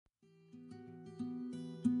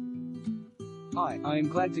Hi, I am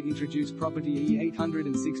glad to introduce property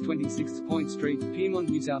E806 26 Point Street, Pyrmont,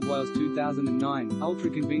 New South Wales 2009,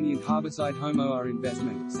 ultra-convenient harbourside home or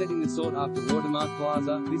investment. Set in the sought-after Watermark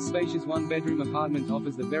Plaza, this spacious one-bedroom apartment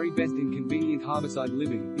offers the very best in convenient harbourside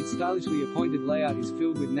living. Its stylishly appointed layout is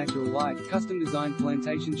filled with natural light, custom-designed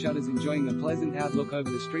plantation shutters enjoying a pleasant outlook over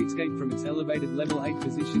the streetscape from its elevated level 8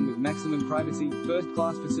 position with maximum privacy.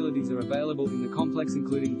 First-class facilities are available in the complex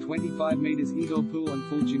including 25 metres indoor pool and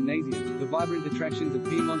full gymnasium. The vibrant attractions of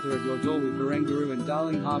Pyrmont are at your door with Barangaroo and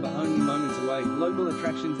Darling Harbour only moments away. Local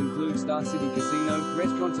attractions include Star City Casino,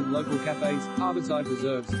 restaurants and local cafes, harbourside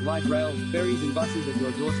reserves, light rail, ferries and buses at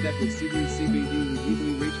your doorstep with Sydney CBD is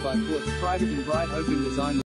easily reached by foot. Private and bright open design